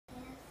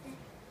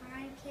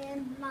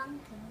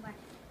mountain wide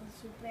and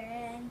super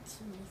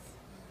intimacy.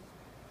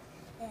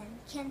 And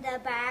can the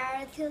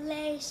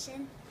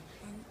circulation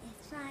and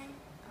it's fine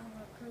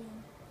over clean.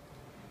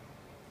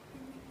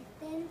 And it's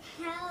been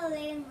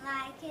howling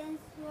like in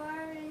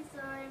soaring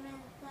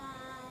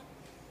inside.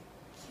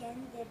 Can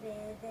the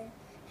bed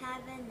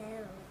have an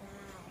else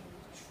I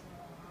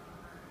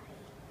try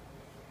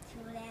to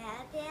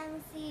let them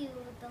see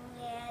you, don't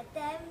let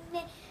them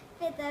make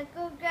with a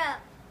good girl.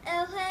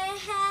 It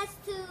has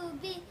to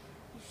be.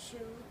 You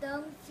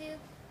shouldn't feel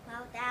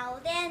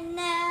without it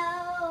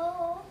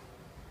know.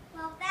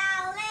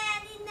 Without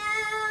letting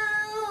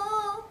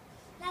know.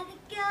 Let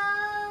it go,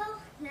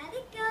 let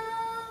it go.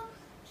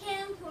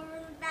 Can't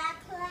hold back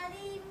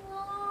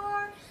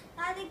anymore.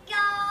 Let it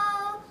go,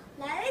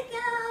 let it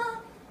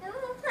go. It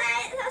will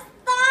play the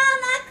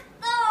stomach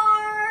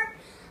door.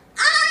 I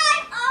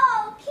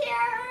don't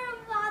care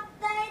what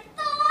they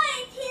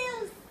thought you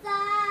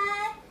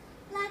said.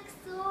 Like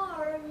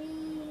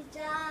sorry,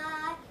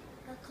 die.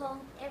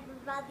 Call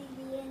everybody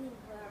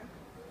anywhere.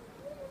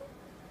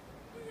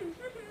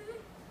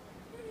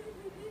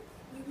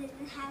 You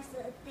didn't have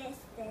the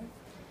distance.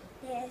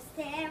 There's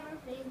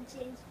everything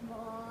changed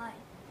more.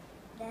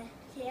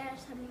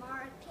 There's a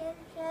market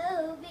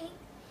showing,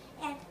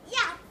 and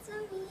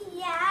Yatsumi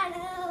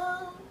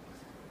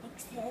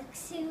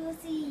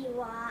excuse me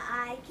what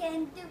I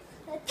can do.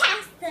 The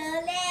test the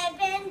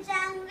living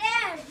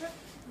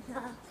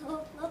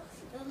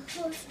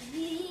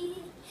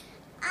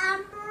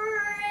I'm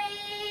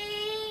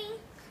brave.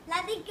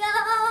 Let it go,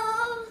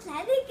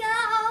 let it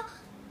go.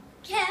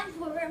 Can't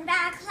turn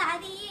back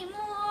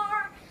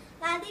anymore.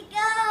 Let it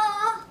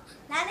go,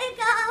 let it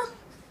go.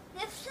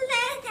 The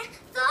flint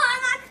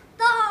like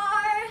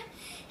door.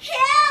 Here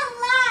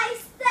I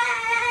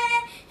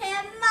say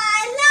in my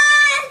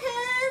life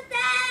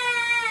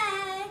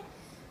today,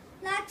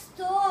 like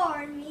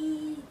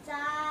stormy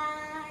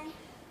die.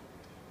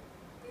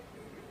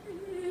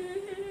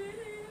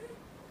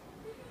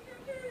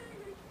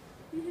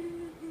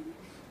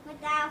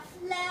 Without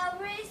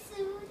flowers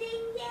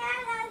soothing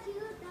yellow to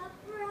the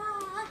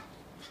broad.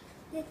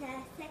 Did I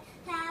say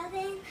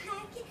thousand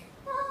hiking,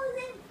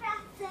 holding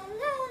fast and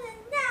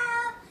losing now?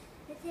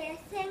 The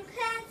tears and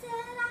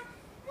classes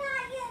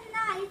like an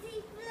icy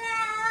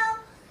flow.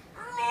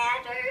 I'll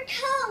let her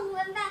come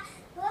when back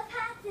will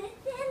pass it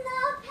in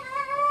the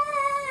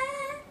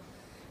pen.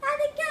 Let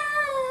it go,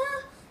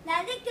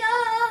 let it go.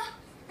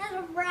 Let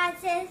it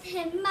rises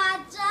in my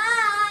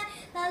joy.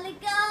 Let it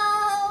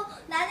go,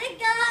 let it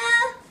go.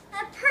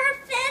 A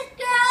perfect